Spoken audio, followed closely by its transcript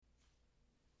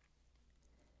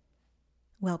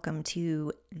Welcome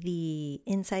to the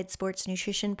Inside Sports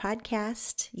Nutrition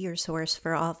Podcast, your source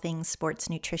for all things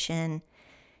sports nutrition.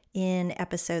 In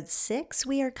episode 6,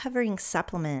 we are covering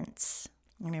supplements.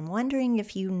 And I'm wondering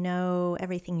if you know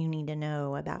everything you need to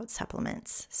know about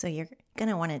supplements. So you're going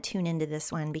to want to tune into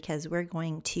this one because we're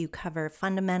going to cover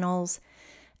fundamentals,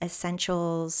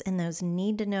 essentials, and those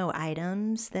need-to-know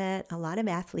items that a lot of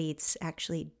athletes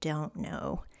actually don't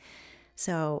know.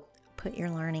 So put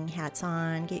your learning hats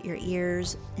on, get your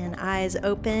ears and eyes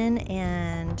open,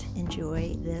 and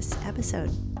enjoy this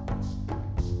episode.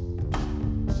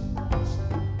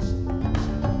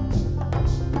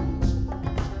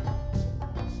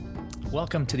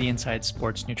 Welcome to the Inside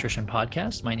Sports Nutrition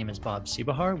Podcast. My name is Bob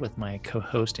Siebehar with my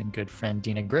co-host and good friend,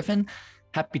 Dina Griffin.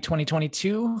 Happy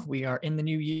 2022. We are in the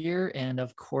new year. And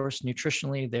of course,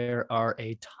 nutritionally, there are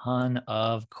a ton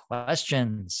of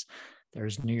questions.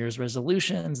 There's New Year's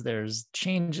resolutions, there's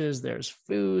changes, there's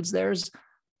foods, there's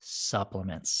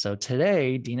supplements. So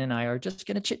today, Dina and I are just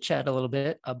going to chit chat a little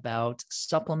bit about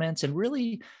supplements and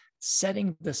really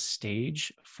setting the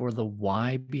stage for the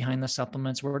why behind the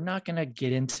supplements. We're not going to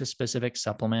get into specific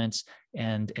supplements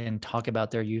and talk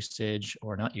about their usage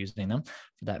or not using them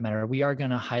for that matter. We are going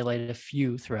to highlight a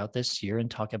few throughout this year and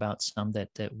talk about some that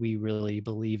we really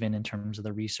believe in terms of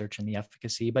the research and the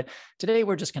efficacy. But today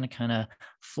we're just going to kind of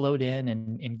float in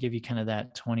and give you kind of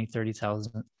that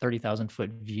 30,000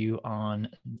 foot view on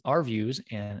our views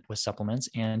and with supplements,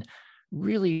 and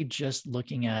really just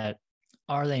looking at,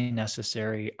 are they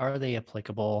necessary? Are they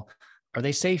applicable? Are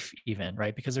they safe even,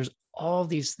 right? Because there's all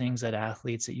these things that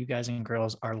athletes, that you guys and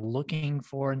girls are looking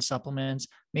for in supplements,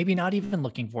 maybe not even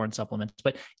looking for in supplements,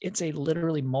 but it's a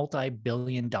literally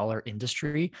multi-billion-dollar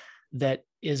industry that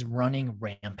is running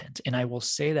rampant. And I will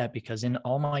say that because in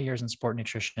all my years in sport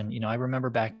nutrition, I remember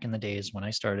back in the days when I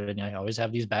started, and I always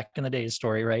have these back in the days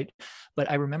story, right? But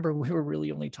I remember we were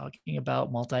really only talking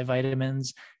about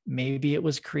multivitamins. Maybe it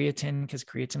was creatine, because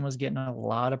creatine was getting a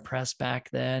lot of press back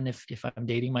then, if I'm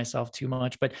dating myself too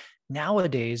much. But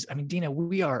nowadays, I mean, Dina,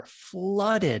 we are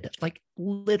flooded, like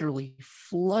literally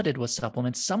flooded with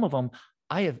supplements. Some of them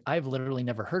I've literally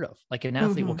never heard of. Like an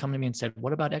athlete will come to me and said,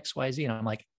 "What about XYZ?" And I'm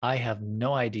like, I have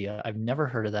no idea. I've never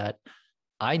heard of that.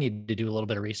 I need to do a little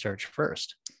bit of research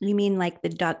first. You mean like the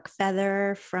duck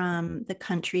feather from the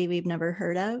country we've never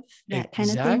heard of? That kind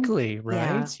of thing? Exactly.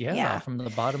 Right. Yeah. From the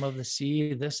bottom of the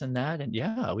sea, this and that. And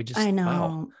I know,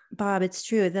 wow. Bob, it's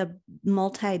true. The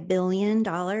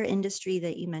multi-billion-dollar industry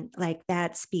that you meant, like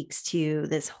that speaks to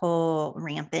this whole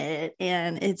rampant,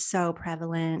 and it's so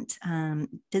prevalent,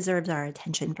 deserves our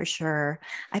attention for sure.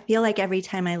 I feel like every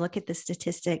time I look at the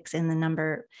statistics and the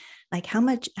number, like how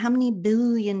many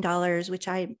billion dollars, which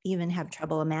I even have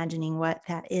trouble imagining what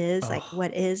that is, like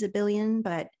what is a billion,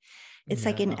 but it's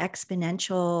like an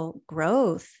exponential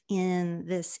growth in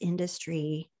this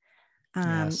industry.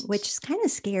 Which is kind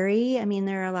of scary. I mean,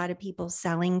 there are a lot of people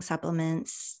selling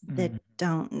supplements that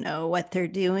don't know what they're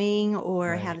doing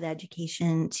or have the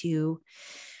education to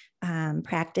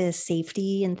practice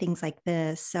safety and things like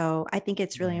this. So I think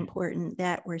it's really important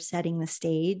that we're setting the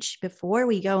stage before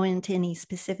we go into any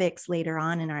specifics later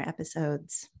on in our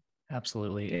episodes.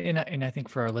 Absolutely. And I think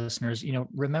for our listeners,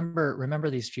 remember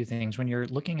these few things when you're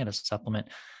looking at a supplement.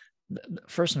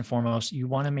 First and foremost, you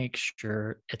want to make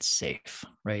sure it's safe,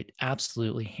 right?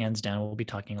 Absolutely, hands down. We'll be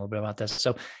talking a little bit about this.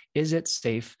 So is it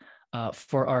safe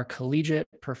for our collegiate,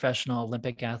 professional,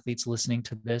 Olympic athletes listening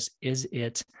to this? Is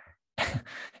it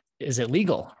is it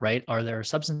legal, right? Are there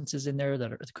substances in there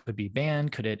that could be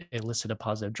banned? Could it elicit a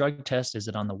positive drug test? Is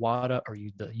it on the WADA or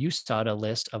the USADA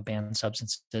list of banned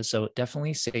substances? So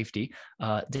definitely safety,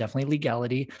 definitely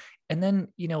legality. And then,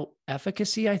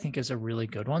 efficacy, I think, is a really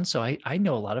good one. So I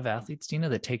know a lot of athletes, Dina,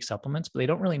 that take supplements, but they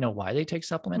don't really know why they take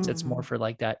supplements. It's more for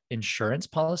like that insurance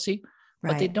policy,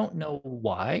 but they don't know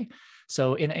why.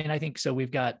 So, and I think, so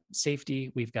we've got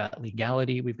safety, we've got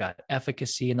legality, we've got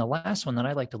efficacy. And the last one that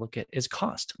I like to look at is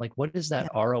cost. Like, what is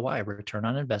that ROI, return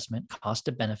on investment, cost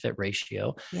to benefit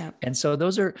ratio? And so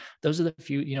those are the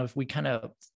few, if we kind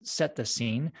of set the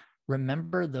scene,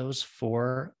 remember those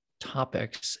four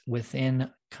topics within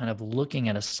kind of looking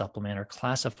at a supplement or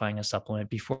classifying a supplement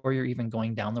before you're even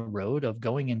going down the road of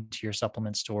going into your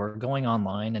supplement store, going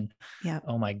online. And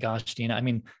oh my gosh, Dina, I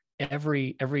mean,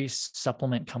 every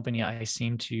supplement company I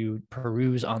seem to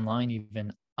peruse online,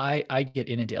 even I get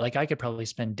inundated. Like I could probably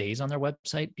spend days on their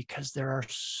website because there are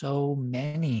so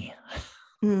many.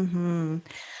 I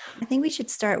think we should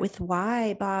start with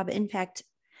why, Bob. In fact,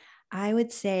 I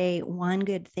would say one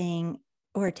good thing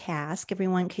or task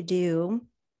everyone could do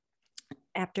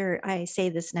after I say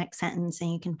this next sentence,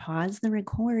 and you can pause the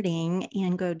recording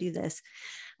and go do this.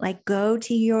 Like, go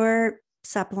to your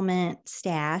supplement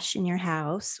stash in your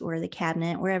house or the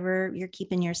cabinet, wherever you're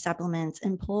keeping your supplements,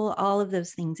 and pull all of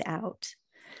those things out,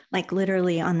 like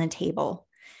literally on the table.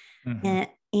 Mm-hmm.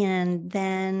 And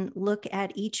then look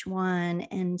at each one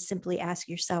and simply ask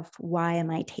yourself, why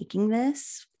am I taking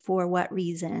this? For what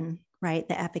reason? Right?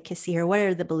 The efficacy, or what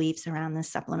are the beliefs around this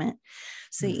supplement?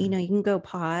 So, mm-hmm. You can go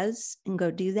pause and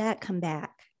go do that, come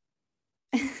back.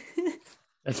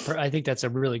 I think that's a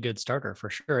really good starter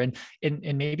for sure. And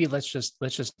maybe let's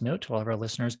just note to all of our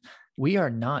listeners, we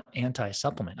are not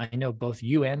anti-supplement. I know both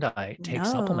you and I take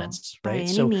supplements, right?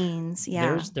 By any means,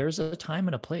 yeah. There's a time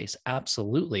and a place,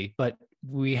 absolutely. But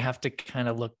we have to kind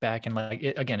of look back and like,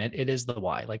 it is the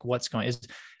why. Like,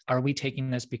 are we taking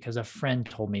this because a friend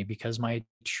told me, because my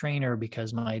trainer,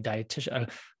 because my dietitian,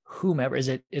 whomever? Is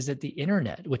it the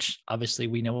internet? Which obviously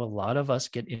we know a lot of us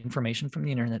get information from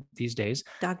the internet these days.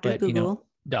 Dr. Google.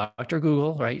 Dr.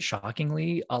 Google, right?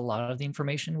 Shockingly, a lot of the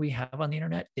information we have on the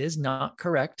internet is not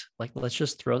correct. Like, let's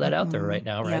just throw that out there right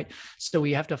now, right? Yep. So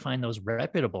we have to find those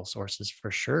reputable sources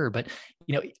for sure. But,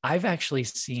 I've actually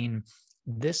seen,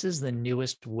 this is the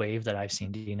newest wave that I've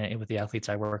seen, Dina, with the athletes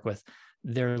I work with.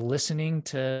 They're listening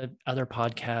to other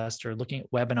podcasts or looking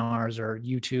at webinars or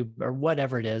YouTube or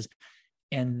whatever it is.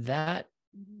 And that,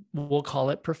 we'll call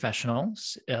it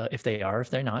professionals, if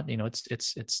they're not,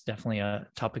 it's definitely a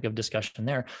topic of discussion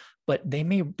there, but they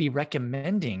may be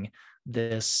recommending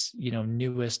this,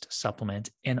 newest supplement.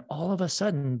 And all of a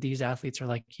sudden these athletes are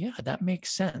like, yeah, that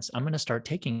makes sense. I'm going to start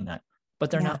taking that,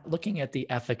 but they're not looking at the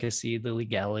efficacy, the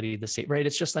legality, the state, right?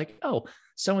 It's just like, oh,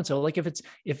 so-and-so, like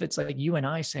if it's like you and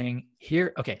I saying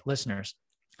here, okay, listeners,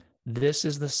 this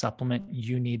is the supplement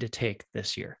you need to take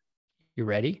this year. You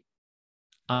ready?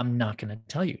 I'm not going to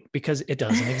tell you because it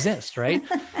doesn't exist, right?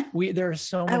 There are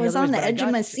so many. I was on the edge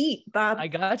of my seat, Bob. I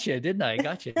got you, didn't I? I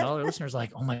got you. And all our listeners are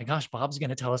like, oh my gosh, Bob's going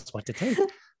to tell us what to take.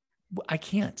 I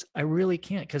can't. I really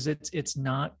can't, because it's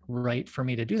not right for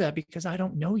me to do that because I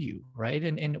don't know you, right?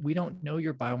 And we don't know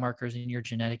your biomarkers and your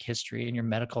genetic history and your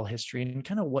medical history and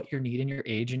kind of what your need and your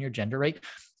age and your gender, right?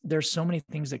 There's so many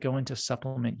things that go into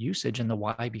supplement usage and the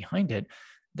why behind it,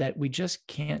 that we just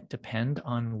can't depend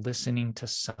on listening to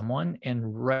someone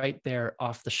and right there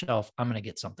off the shelf, I'm going to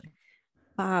get something.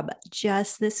 Bob,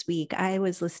 just this week, I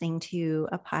was listening to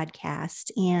a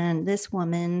podcast, and this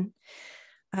woman,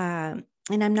 and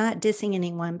I'm not dissing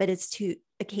anyone, but it's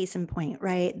a case in point,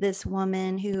 right? This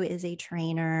woman who is a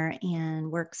trainer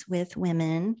and works with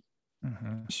women,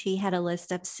 she had a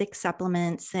list of 6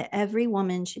 supplements that every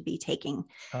woman should be taking.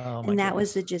 And that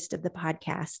was the gist of the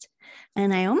podcast.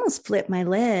 And I almost flipped my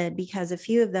lid because a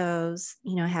few of those,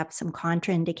 have some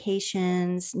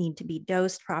contraindications, need to be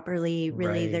dosed properly.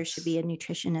 Really, there should be a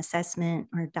nutrition assessment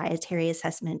or dietary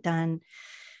assessment done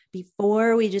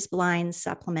before we just blind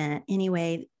supplement.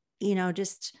 Anyway,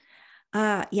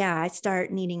 I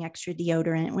start needing extra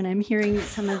deodorant when I'm hearing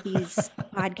some of these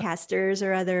podcasters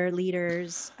or other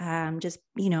leaders just,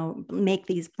 make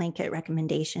these blanket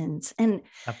recommendations. And,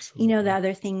 absolutely, the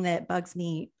other thing that bugs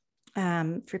me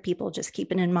for people just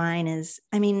keeping in mind is,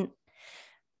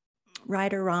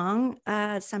 right or wrong,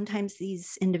 sometimes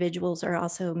these individuals are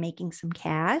also making some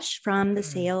cash from the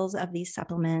sales of these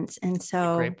supplements. And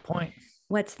so, great point.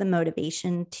 What's the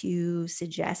motivation to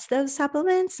suggest those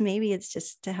supplements? Maybe it's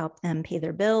just to help them pay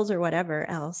their bills or whatever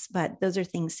else, but those are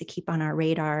things to keep on our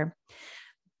radar.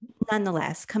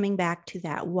 Nonetheless, coming back to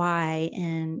that why,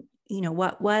 and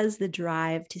what was the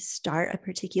drive to start a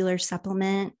particular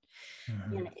supplement?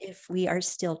 And if we are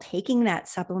still taking that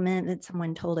supplement that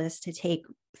someone told us to take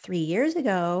 3 years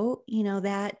ago,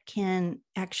 that can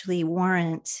actually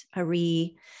warrant a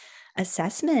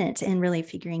reassessment and really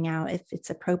figuring out if it's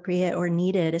appropriate or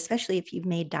needed, especially if you've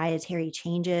made dietary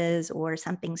changes or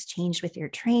something's changed with your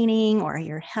training or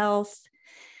your health.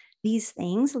 These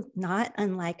things, not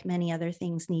unlike many other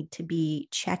things, need to be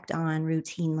checked on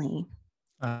routinely.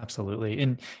 Absolutely.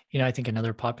 And, I think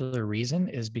another popular reason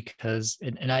is because,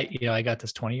 and I got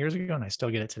this 20 years ago and I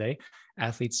still get it today.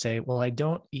 Athletes say, well, I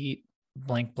don't eat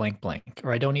blank, blank, blank,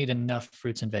 or I don't eat enough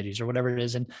fruits and veggies or whatever it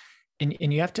is. And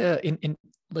you have to,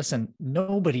 listen,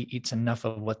 nobody eats enough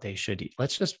of what they should eat.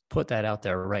 Let's just put that out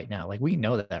there right now. Like, we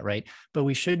know that, right? But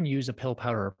we shouldn't use a pill,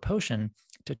 powder, or potion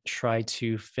to try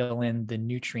to fill in the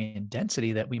nutrient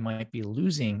density that we might be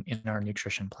losing in our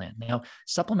nutrition plan. Now,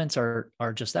 supplements are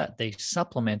just that. They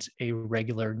supplement a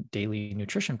regular daily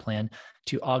nutrition plan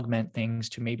to augment things,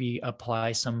 to maybe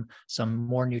apply some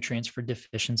more nutrients for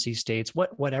deficiency states,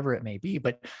 whatever it may be.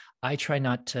 But I try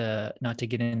not to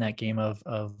get in that game of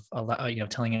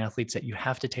telling athletes that you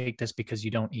have to take this because you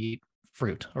don't eat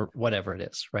fruit or whatever it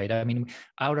is, right? I mean,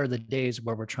 out are the days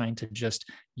where we're trying to just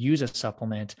use a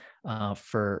supplement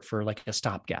for like a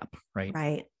stopgap, right?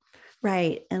 Right.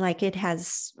 Right. And like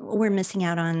we're missing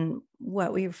out on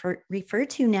what we refer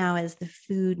to now as the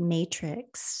food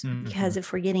matrix, because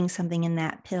if we're getting something in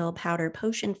that pill, powder,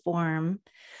 potion form,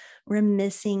 we're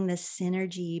missing the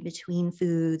synergy between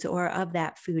foods or of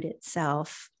that food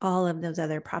itself, all of those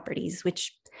other properties,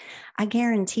 which I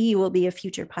guarantee will be a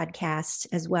future podcast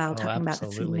as well, Oh, talking about the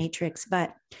food absolutely. matrix.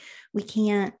 But we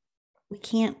can't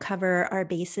cover our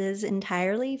bases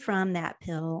entirely from that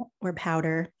pill or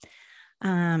powder.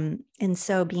 And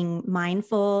so being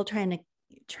mindful,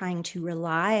 trying to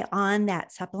rely on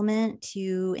that supplement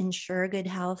to ensure good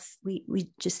health, we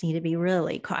just need to be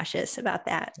really cautious about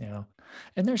that. Yeah.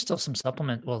 And there's still some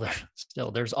supplement. Well,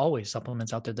 there's always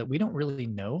supplements out there that we don't really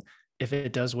know if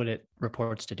it does what it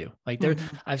reports to do. Like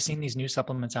I've seen these new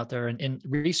supplements out there, and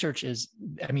research is,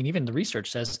 I mean, even the research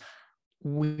says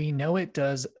we know it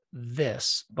does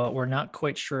this, but we're not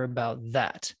quite sure about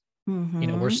that.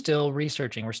 We're still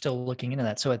researching, we're still looking into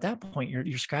that. So at that point,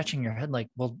 you're scratching your head like,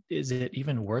 well, is it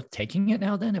even worth taking it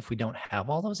now then if we don't have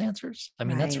all those answers? I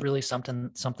mean, that's really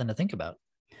something to think about.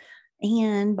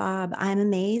 And Bob, I'm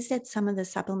amazed at some of the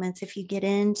supplements. If you get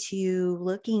into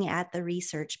looking at the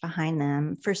research behind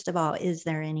them, first of all, is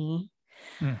there any?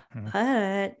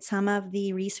 But some of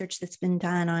the research that's been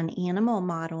done on animal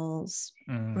models,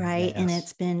 right? Yes. And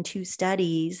it's been 2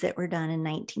 studies that were done in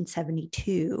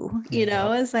 1972.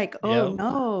 It's like, oh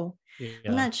no,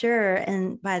 I'm not sure.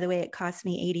 And by the way, it cost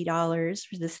me $80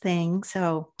 for this thing.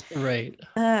 So, right.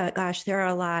 Gosh, there are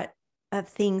a lot of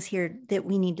things here that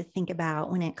we need to think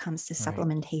about when it comes to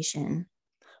supplementation.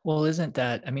 Well, isn't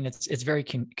that, I mean, it's very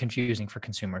confusing for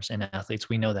consumers and athletes.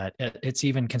 We know that it's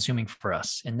even consuming for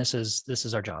us. And this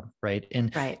is our job, right?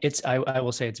 And I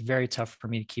will say it's very tough for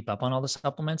me to keep up on all the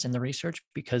supplements and the research,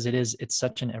 because it's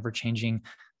such an ever-changing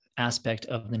aspect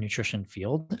of the nutrition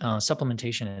field.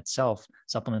 Supplementation itself,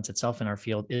 supplements itself in our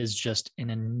field is just an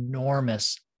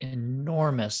enormous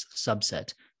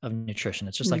subset of nutrition.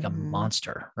 It's just like a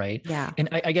monster, right? Yeah. And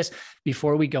I guess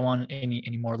before we go on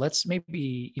anymore, let's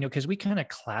maybe, because we kind of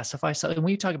classify something. When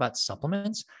you talk about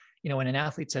supplements, when an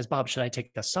athlete says, Bob, should I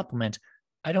take a supplement?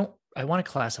 I want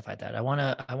to classify that.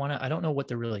 I don't know what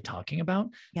they're really talking about.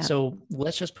 Yeah. So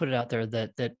let's just put it out there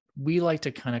that we like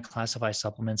to kind of classify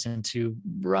supplements into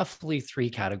roughly 3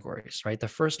 categories, right? The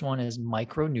first one is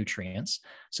micronutrients.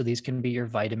 So these can be your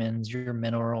vitamins, your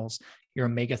minerals, your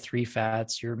omega-3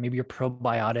 fats, maybe your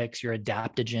probiotics, your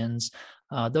adaptogens.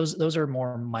 Those are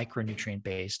more micronutrient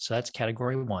based. So that's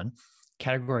category 1.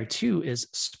 Category 2 is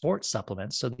sports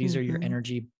supplements. So these are your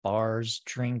energy bars,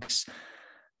 drinks,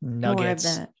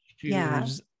 nuggets,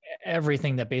 shoes,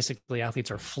 everything that basically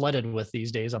athletes are flooded with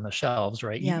these days on the shelves,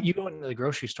 right? You go into the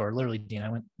grocery store, literally, Dean, I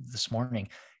went this morning,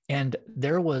 and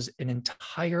there was an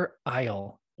entire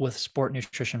aisle with sport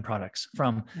nutrition products,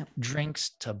 from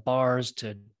drinks to bars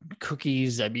to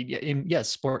cookies. I mean, yes,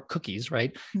 sport cookies,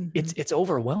 right? It's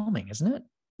overwhelming, isn't it?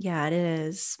 Yeah, it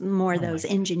is more those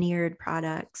engineered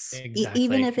products. Exactly.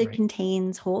 Even if it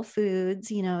contains whole foods,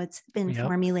 it's been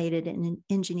formulated and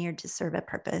engineered to serve a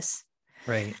purpose.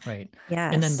 Right.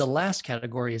 Yes. And then the last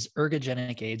category is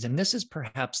ergogenic aids. And this is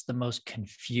perhaps the most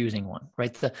confusing one,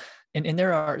 right?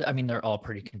 They're all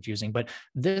pretty confusing, but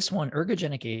this one,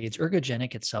 ergogenic aids,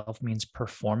 ergogenic itself means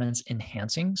performance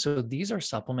enhancing. So these are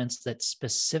supplements that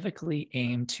specifically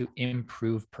aim to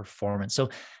improve performance. So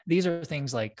these are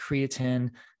things like creatine,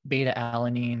 beta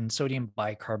alanine, sodium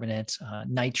bicarbonate,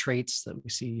 nitrates that we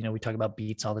see, we talk about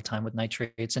beets all the time with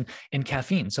nitrates, and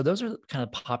caffeine. So those are kind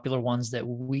of popular ones that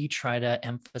we try to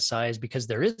emphasize because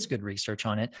there is good research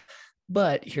on it.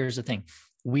 But here's the thing.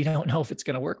 We don't know if it's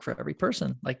going to work for every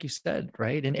person, like you said,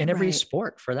 right? And every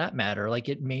sport for that matter. Like,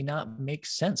 it may not make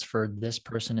sense for this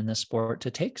person in this sport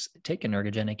to take an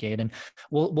ergogenic aid. And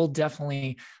we'll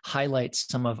definitely highlight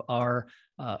some of our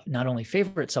not only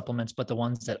favorite supplements, but the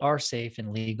ones that are safe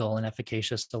and legal and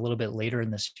efficacious a little bit later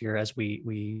in this year as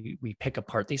we pick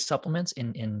apart these supplements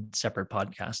in separate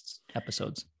podcasts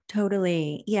episodes.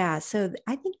 Totally. Yeah. So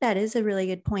I think that is a really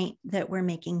good point that we're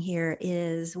making here,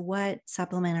 is what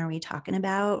supplement are we talking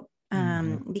about?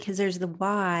 Because there's the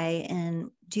why and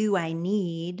do I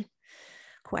need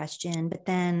question, but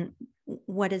then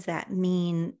what does that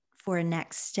mean for a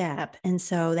next step? And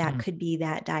so that could be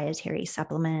that dietary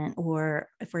supplement, or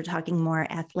if we're talking more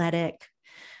athletic,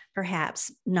 perhaps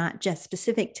not just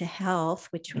specific to health,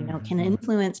 which we know can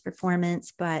influence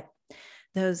performance, but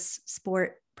those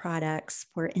sport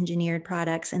engineered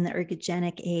products and the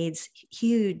ergogenic aids,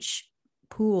 huge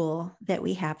pool that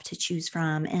we have to choose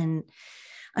from. And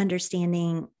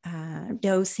understanding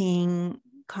dosing,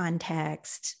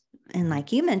 context, and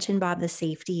like you mentioned, Bob, the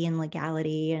safety and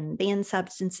legality and banned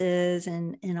substances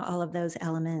and all of those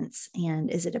elements.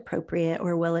 And is it appropriate,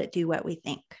 or will it do what we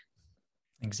think?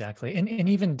 Exactly. And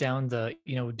even down the,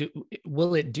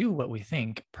 will it do what we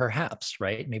think? Perhaps,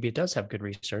 right? Maybe it does have good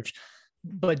research,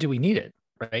 but do we need it?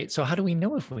 Right. So how do we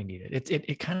know if we need it?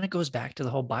 It kind of goes back to the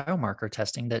whole biomarker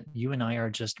testing that you and I are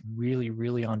just really,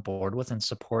 really on board with and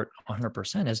support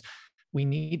 100%, is we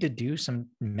need to do some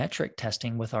metric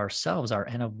testing with ourselves, our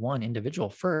N of one individual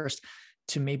first,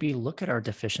 to maybe look at our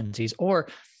deficiencies. Or,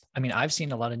 I mean, I've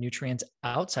seen a lot of nutrients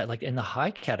outside, like in the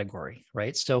high category,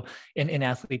 right? So in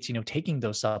athletes, taking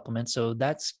those supplements. So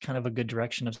that's kind of a good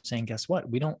direction of saying, guess what?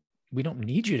 We don't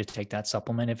need you to take that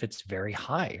supplement if it's very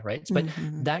high, right? But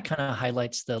that kind of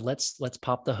highlights the let's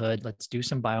pop the hood, let's do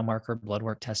some biomarker blood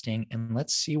work testing, and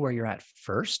let's see where you're at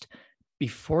first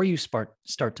before you start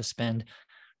to spend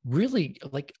really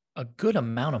like a good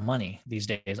amount of money these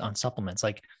days on supplements.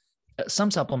 Like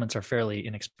some supplements are fairly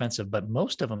inexpensive, but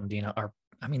most of them, Dina, are,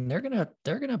 I mean, they're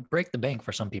gonna break the bank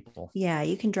for some people. Yeah,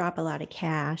 you can drop a lot of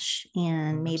cash,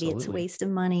 and maybe it's a waste of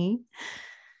money.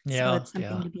 So it's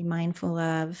something to be mindful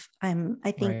of.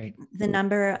 I think the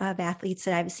number of athletes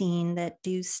that I've seen that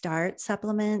do start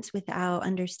supplements without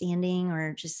understanding,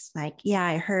 or just like, yeah,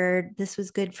 I heard this was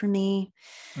good for me.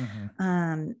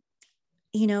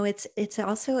 It's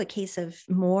also a case of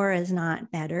more is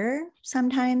not better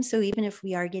sometimes. So even if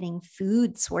we are getting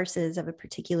food sources of a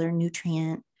particular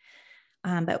nutrient,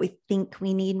 but we think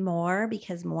we need more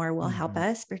because more will help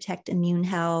us protect immune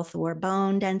health or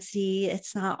bone density,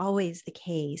 it's not always the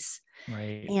case.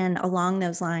 Right. And along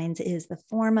those lines is the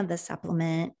form of the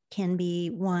supplement can be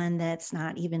one that's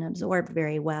not even absorbed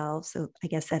very well. So I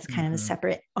guess that's kind of a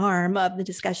separate arm of the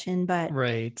discussion, but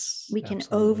we can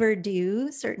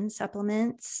overdo certain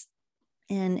supplements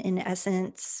and in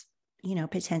essence,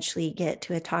 potentially get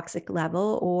to a toxic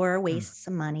level or waste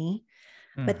some money.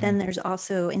 But then there's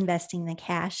also investing the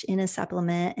cash in a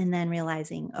supplement and then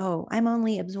realizing, oh, I'm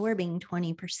only absorbing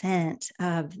 20%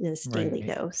 of this daily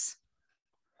dose.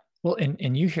 Well,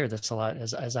 and you hear this a lot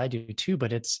as I do too,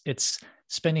 but it's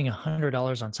spending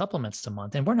 $100 on supplements a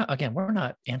month. And we're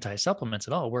not anti-supplements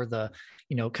at all. We're the,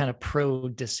 kind of pro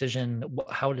decision.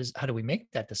 How do we make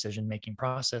that decision-making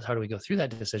process? How do we go through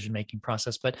that decision-making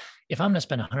process? But if I'm going to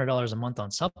spend $100 a month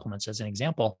on supplements, as an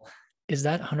example, is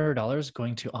that $100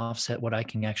 going to offset what I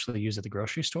can actually use at the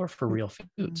grocery store for real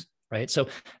foods? Right. So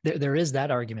there is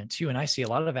that argument too. And I see a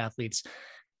lot of athletes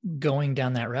going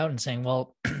down that route and saying,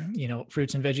 well,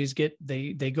 fruits and veggies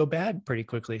they go bad pretty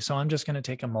quickly. So I'm just going to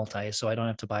take a multi, so I don't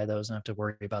have to buy those and have to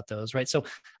worry about those. Right. So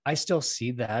I still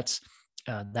see that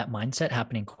mindset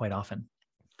happening quite often.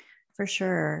 For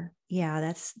sure. Yeah,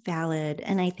 that's valid.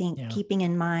 And I think keeping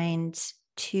in mind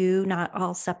too, not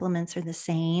all supplements are the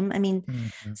same. I mean,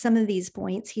 some of these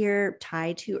points here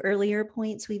tie to earlier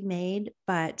points we've made,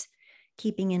 but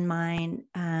keeping in mind,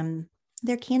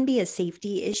 there can be a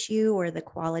safety issue or the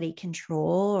quality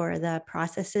control or the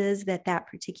processes that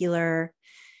particular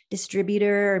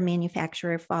distributor or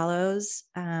manufacturer follows.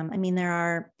 I mean, there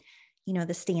are,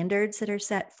 the standards that are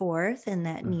set forth and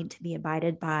that need to be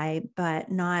abided by, but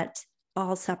not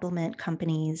all supplement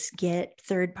companies get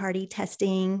third-party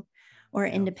testing or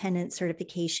independent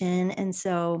certification. And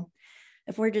so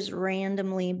if we're just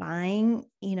randomly buying,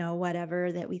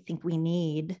 whatever that we think we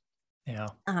need,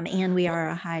 and we are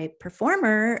a high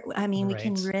performer, I mean, we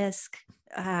can risk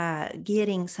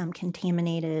getting some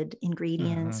contaminated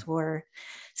ingredients or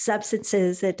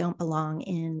substances that don't belong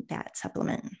in that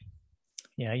supplement.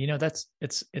 Yeah,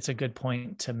 it's a good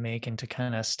point to make and to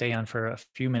kind of stay on for a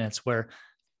few minutes, where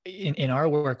in our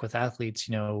work with athletes,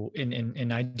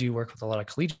 and I do work with a lot of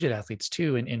collegiate athletes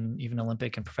too, and even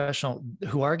Olympic and professional,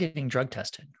 who are getting drug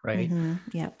tested, right?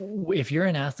 Yeah. If you're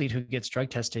an athlete who gets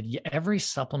drug tested, every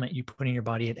supplement you put in your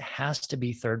body, it has to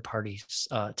be third party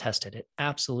tested. It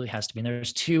absolutely has to be. And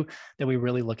there's two that we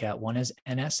really look at. One is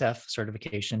NSF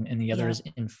certification, and the other is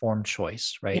informed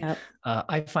choice, right?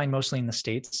 I find mostly in the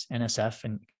States, NSF,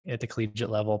 and at the collegiate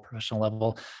level, professional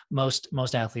level,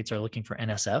 most athletes are looking for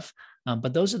NSF.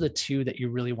 But those are the two that you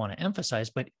really want to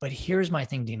emphasize. But here's my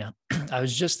thing, Dina. I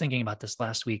was just thinking about this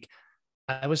last week.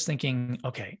 I was thinking,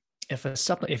 okay,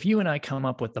 if you and I come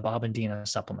up with the Bob and Dina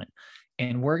supplement,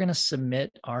 and we're going to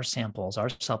submit our samples, our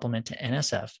supplement to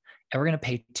NSF, and we're going to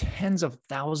pay tens of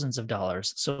thousands of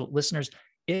dollars. So listeners,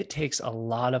 it takes a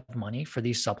lot of money for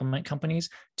these supplement companies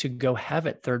to go have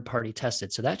it third-party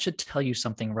tested. So that should tell you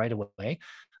something right away.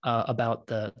 about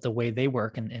the way they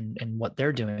work and what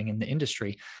they're doing in the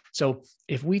industry. So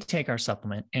if we take our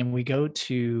supplement and we go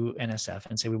to NSF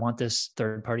and say we want this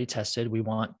third party tested, we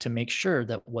want to make sure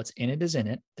that what's in it is in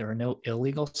it. There are no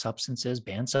illegal substances,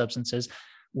 banned substances.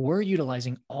 We're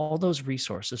utilizing all those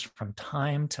resources from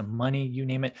time to money, you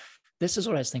name it. This is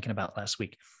what I was thinking about last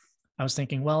week. I was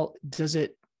thinking, well, is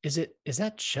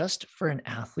that just for an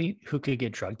athlete who could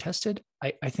get drug tested?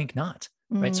 I think not.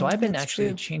 Right. So I've been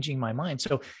actually changing my mind.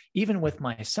 So even with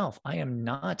myself, I am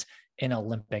not an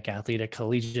Olympic athlete, a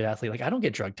collegiate athlete. Like I don't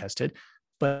get drug tested,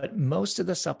 but most of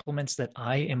the supplements that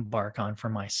I embark on for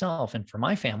myself and for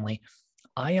my family,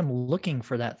 I am looking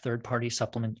for that third-party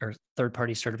supplement or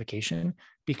third-party certification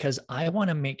because I want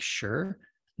to make sure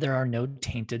there are no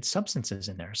tainted substances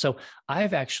in there. So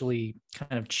I've actually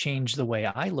kind of changed the way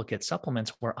I look at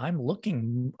supplements where I'm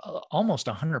looking almost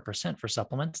 100% for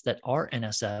supplements that are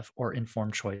NSF or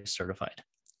Informed Choice certified.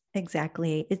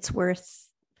 Exactly. It's worth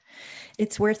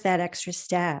that extra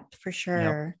step for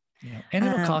sure. Yep. And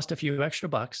it'll cost a few extra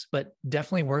bucks, but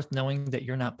definitely worth knowing that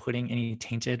you're not putting any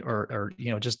tainted or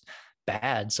just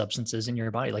bad substances in your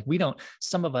body. Like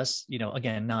some of us,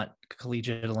 again, not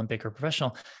collegiate, Olympic or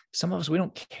professional, some of us, we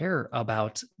don't care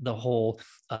about the whole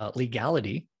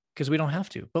legality because we don't have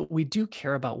to, but we do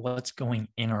care about what's going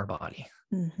in our body.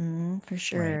 For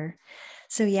sure. Right.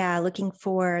 So yeah, looking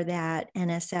for that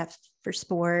NSF for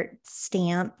sport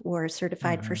stamp or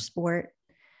certified for sport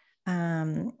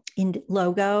in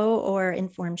logo or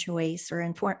Informed Choice or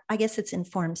I guess it's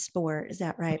Informed Sport. Is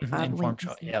that right, Bob? Informed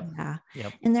Choice. Yep. Yeah.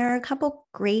 Yep. And there are a couple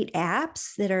great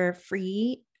apps that are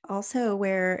free also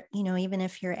where, even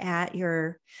if you're at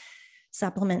your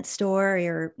supplement store,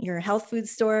 your health food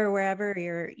store, or wherever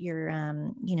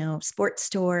your sports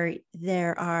store,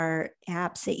 there are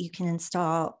apps that you can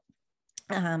install.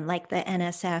 Like the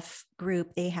NSF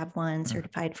group, they have one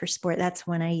certified for sport. That's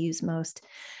one I use most.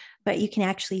 But you can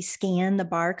actually scan the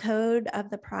barcode of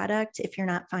the product if you're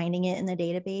not finding it in the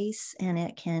database, and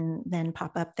it can then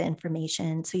pop up the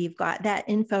information. So you've got that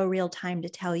info real time to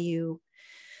tell you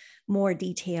more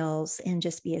details and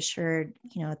just be assured,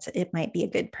 it might be a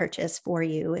good purchase for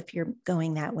you if you're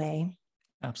going that way.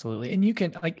 Absolutely. And you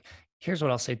can here's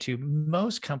what I'll say too.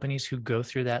 Most companies who go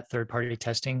through that third-party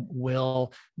testing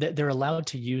they're allowed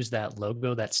to use that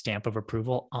logo, that stamp of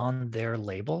approval on their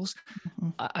labels.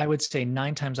 I would say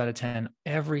 9 times out of 10,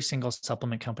 every single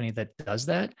supplement company that does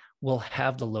that will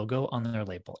have the logo on their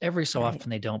label. Every so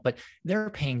often they don't, but they're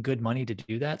paying good money to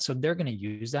do that. So they're going to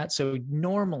use that. So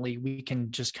normally we can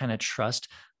just kind of trust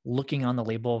looking on the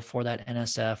label for that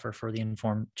NSF or for the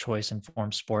Informed Choice,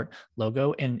 Informed Sport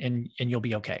logo, and you'll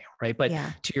be okay, right? But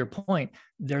to your point,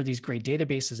 there are these great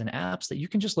databases and apps that you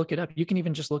can just look it up. You can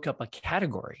even just look up a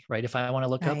category, right? If I want to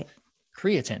look up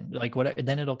creatine,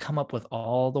 then it'll come up with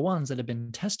all the ones that have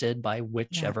been tested by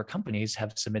whichever companies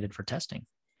have submitted for testing.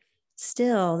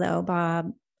 Still though,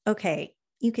 Bob, okay,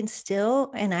 you can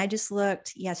still, and I just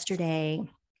looked yesterday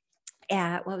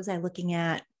at, what was I looking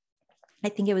at? I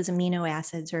think it was amino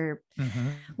acids or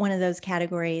one of those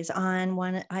categories on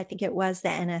one, I think it was the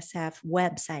NSF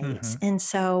website. And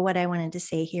so what I wanted to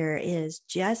say here is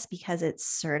just because it's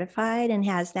certified and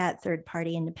has that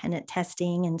third-party independent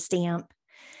testing and stamp,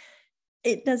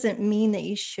 it doesn't mean that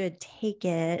you should take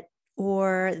it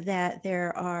or that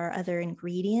there are other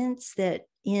ingredients that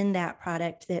in that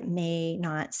product that may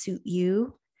not suit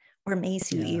you or may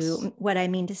suit you. What I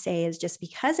mean to say is just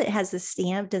because it has the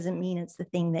stamp doesn't mean it's the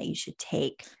thing that you should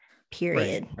take,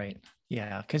 period. Right.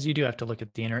 Yeah. Because you do have to look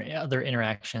at the other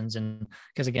interactions. And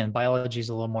because again, biology is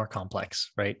a little more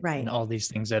complex, right? Right. And all these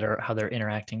things that are how they're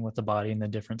interacting with the body and the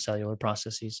different cellular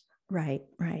processes. Right.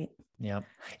 Yeah.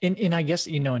 And I guess,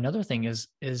 another thing is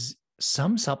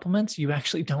some supplements you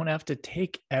actually don't have to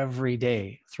take every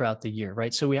day throughout the year,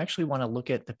 right? So we actually want to look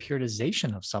at the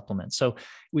periodization of supplements. So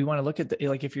we want to look at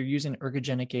if you're using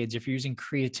ergogenic aids, if you're using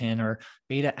creatine or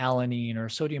beta alanine or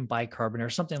sodium bicarbonate or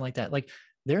something like that,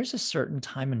 there's a certain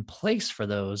time and place for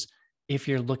those if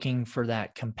you're looking for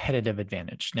that competitive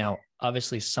advantage. Now,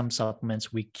 obviously some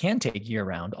supplements we can take year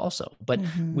round also, but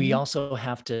we also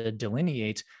have to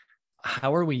delineate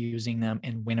how are we using them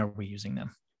and when are we using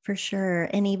them? For sure.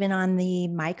 And even on the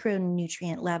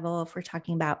micronutrient level, if we're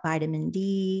talking about vitamin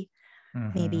D,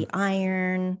 maybe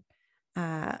iron,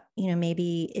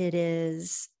 maybe it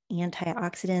is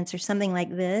antioxidants or something like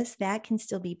this, that can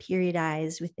still be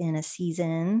periodized within a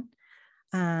season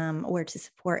or to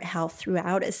support health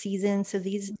throughout a season. So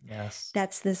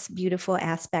that's this beautiful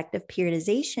aspect of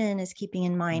periodization is keeping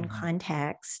in mind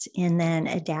context and then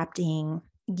adapting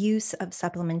use of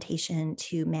supplementation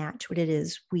to match what it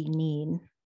is we need.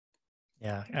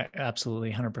 Yeah,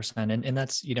 absolutely. 100%. And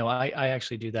that's, I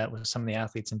actually do that with some of the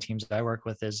athletes and teams that I work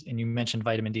with and you mentioned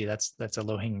vitamin D, that's a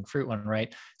low hanging fruit one,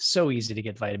 right? So easy to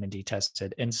get vitamin D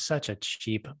tested and such a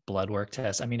cheap blood work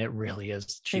test. I mean, it really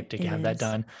is cheap It to have that is.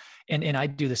 done. And I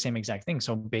do the same exact thing.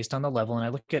 So based on the level, and I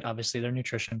look at obviously their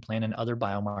nutrition plan and other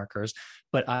biomarkers,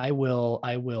 but I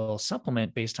will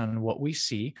supplement based on what we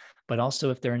see, but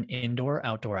also if they're an indoor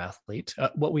outdoor athlete,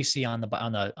 what we see on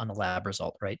the lab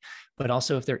result, right? But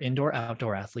also if they're indoor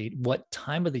outdoor athlete, what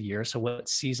time of the year, so what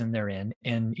season they're in,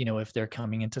 and if they're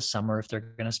coming into summer, if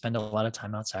they're going to spend a lot of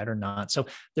time outside or not. So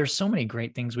there's so many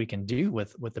great things we can do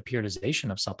with the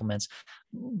periodization of supplements.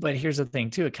 But here's the thing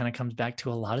too, it kind of comes back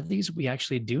to a lot of these, we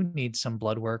actually do need some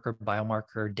blood work or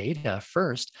biomarker data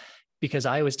first, because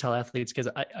I always tell athletes,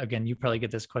 because again, you probably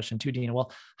get this question too, Dina.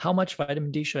 Well, how much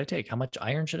vitamin D should I take? How much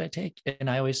iron should I take? And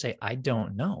I always say, I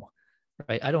don't know,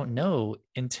 right? I don't know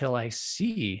until I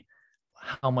see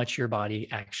how much your body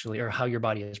actually, or how your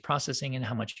body is processing and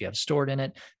how much you have stored in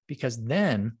it, because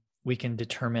then we can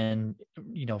determine,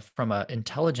 from an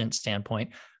intelligent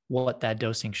standpoint, what that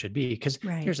dosing should be. Because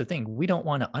here's the thing, we don't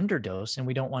want to underdose and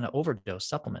we don't want to overdose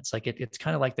supplements. Like it's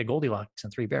kind of like the Goldilocks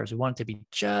and Three Bears. We want it to be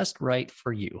just right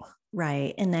for you.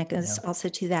 Right. And that goes also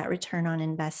to that return on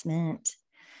investment.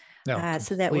 No,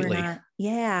 so that we're not,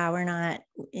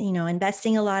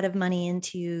 investing a lot of money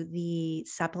into the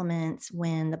supplements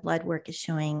when the blood work is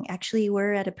showing actually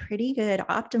we're at a pretty good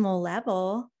optimal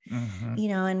level,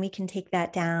 and we can take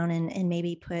that down and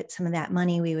maybe put some of that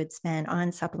money we would spend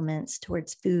on supplements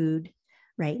towards food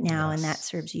right now. Yes. And that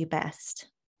serves you best.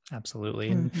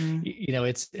 Absolutely. And,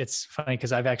 it's funny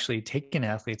because I've actually taken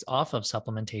athletes off of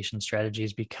supplementation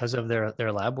strategies because of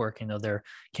their lab work, their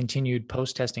continued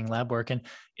post-testing lab work. And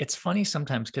it's funny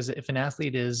sometimes because if an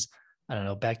athlete is, I don't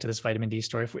know, back to this vitamin D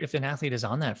story, if an athlete is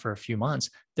on that for a few months,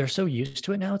 they're so used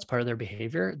to it now, it's part of their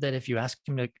behavior, that if you ask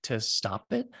them to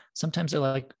stop it, sometimes they're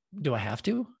like, do I have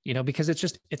to? Because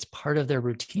it's part of their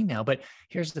routine now. But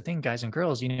here's the thing, guys and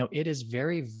girls, it is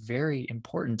very, very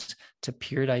important to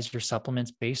periodize your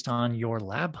supplements based on your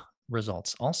lab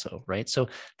results also, right? So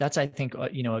that's, I think,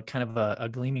 kind of a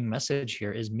gleaming message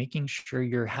here is making sure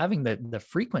you're having the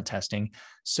frequent testing.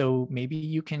 So maybe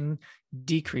you can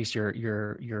decrease your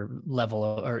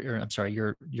level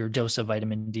your dose of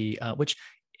vitamin D, which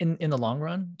in the long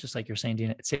run, just like you're saying,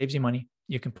 Dina, it saves you money.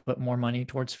 You can put more money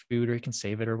towards food, or you can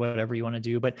save it, or whatever you want to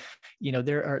do. But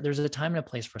there's a time and a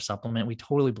place for supplement. We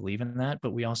totally believe in that,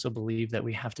 but we also believe that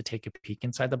we have to take a peek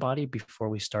inside the body before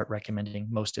we start recommending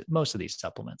most of these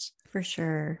supplements. For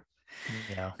sure.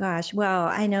 Yeah. Gosh. Well,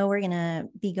 I know we're going to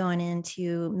be going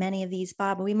into many of these,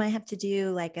 Bob, but we might have to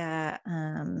do like a,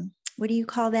 what do you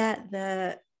call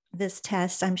that? This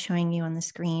test I'm showing you on the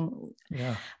screen.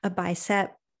 Yeah. A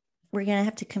bicep. We're going to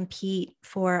have to compete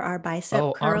for our bicep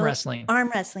curl. Arm wrestling. Arm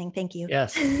wrestling. Thank you.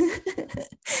 Yes. We're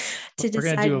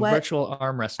going to do a virtual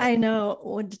arm wrestling. I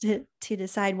know, to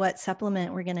decide what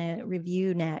supplement we're going to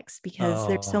review next, because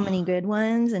there's so many good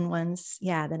ones and ones,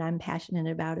 that I'm passionate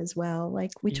about as well.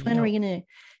 Like which one are we going to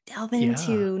delve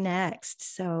into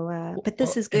next? So, but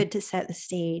this is good to set the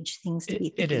stage, things to be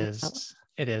thinking about.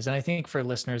 It is. And I think for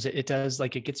listeners, it does,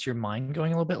 like, it gets your mind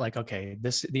going a little bit like, okay,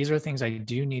 these are things I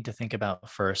do need to think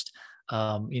about first.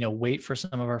 Wait for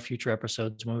some of our future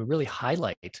episodes when we really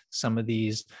highlight some of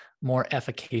these more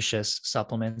efficacious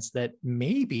supplements that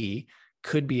maybe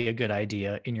could be a good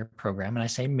idea in your program. And I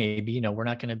say maybe, we're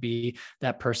not going to be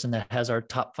that person that has our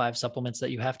top 5 supplements that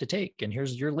you have to take, and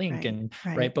here's your link,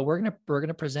 right. But we're going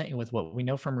to present you with what we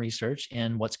know from research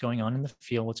and what's going on in the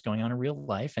field, what's going on in real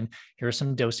life. And here are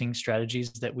some dosing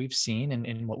strategies that we've seen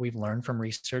and what we've learned from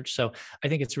research. So I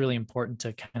think it's really important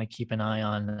to kind of keep an eye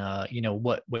on,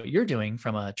 what you're doing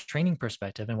from a training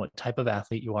perspective and what type of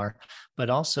athlete you are,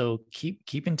 but also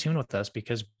keep in tune with us,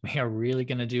 because we are really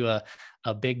going to do a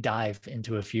big dive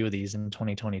into a few of these in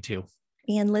 2022.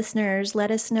 And listeners,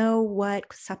 let us know what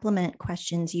supplement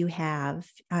questions you have.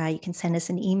 You can send us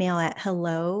an email at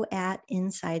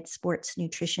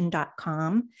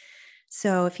hello@insidesportsnutrition.com.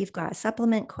 So if you've got a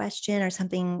supplement question or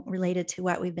something related to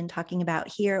what we've been talking about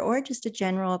here, or just a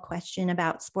general question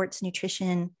about sports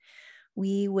nutrition,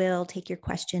 we will take your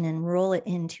question and roll it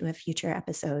into a future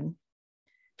episode.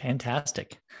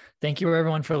 Fantastic. Thank you,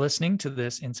 everyone, for listening to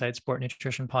this Inside Sport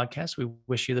Nutrition podcast. We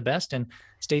wish you the best, and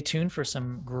stay tuned for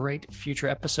some great future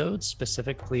episodes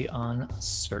specifically on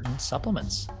certain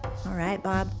supplements. All right,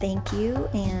 Bob, thank you,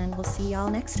 and we'll see y'all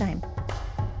next time.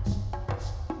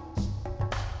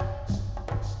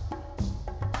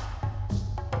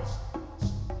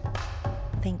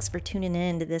 Thanks for tuning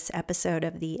in to this episode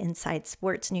of the Inside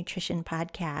Sports Nutrition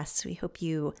podcast. We hope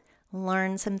you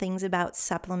learn some things about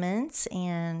supplements,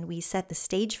 and we set the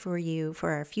stage for you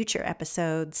for our future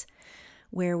episodes,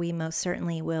 where we most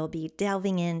certainly will be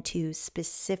delving into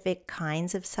specific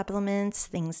kinds of supplements,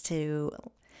 things to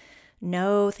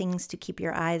know, things to keep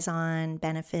your eyes on,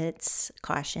 benefits,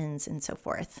 cautions, and so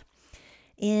forth.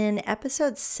 In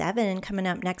episode 7, coming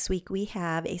up next week, we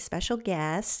have a special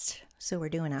guest. So we're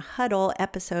doing a huddle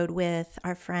episode with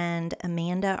our friend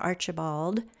Amanda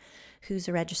Archibald, who's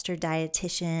a registered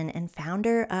dietitian and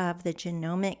founder of the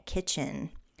Genomic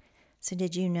Kitchen. So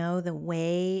did you know the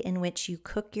way in which you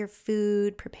cook your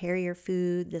food, prepare your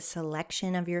food, the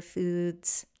selection of your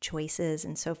foods, choices,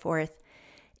 and so forth,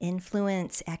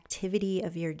 influence activity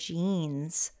of your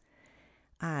genes?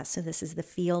 So this is the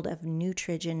field of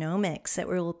nutrigenomics that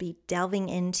we'll be delving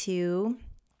into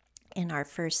in our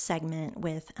first segment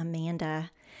with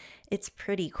Amanda. It's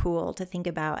pretty cool to think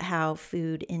about how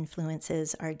food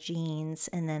influences our genes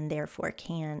and then therefore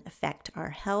can affect our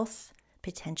health,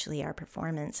 potentially our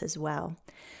performance as well.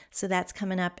 So that's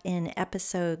coming up in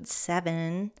episode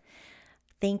 7.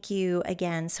 Thank you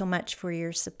again so much for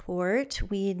your support.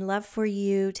 We'd love for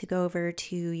you to go over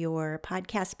to your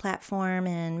podcast platform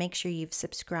and make sure you've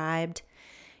subscribed.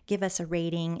 Give us a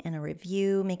rating and a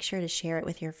review. Make sure to share it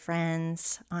with your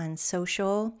friends on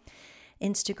social.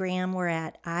 Instagram, we're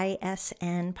at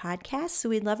ISN Podcast. So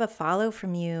we'd love a follow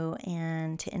from you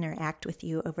and to interact with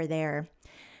you over there.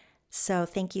 So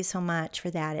thank you so much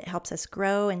for that. It helps us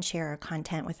grow and share our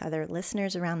content with other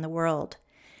listeners around the world.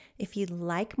 If you'd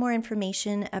like more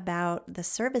information about the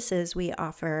services we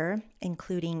offer,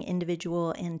 including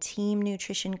individual and team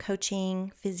nutrition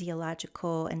coaching,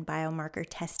 physiological and biomarker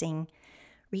testing,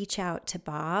 reach out to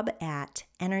Bob at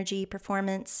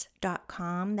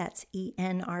energyperformance.com. That's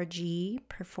ENRG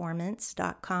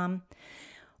performance.com.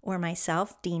 Or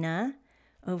myself, Dina,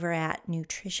 over at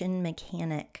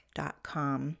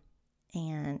nutritionmechanic.com.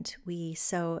 And we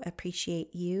so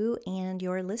appreciate you and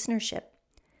your listenership.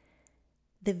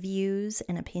 The views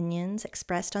and opinions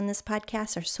expressed on this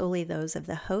podcast are solely those of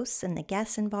the hosts and the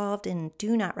guests involved and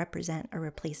do not represent a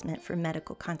replacement for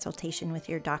medical consultation with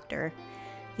your doctor.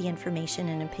 The information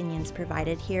and opinions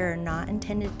provided here are not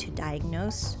intended to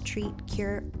diagnose, treat,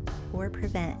 cure, or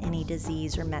prevent any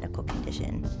disease or medical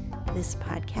condition. This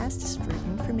podcast is for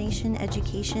information,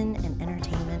 education, and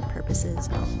entertainment purposes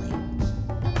only.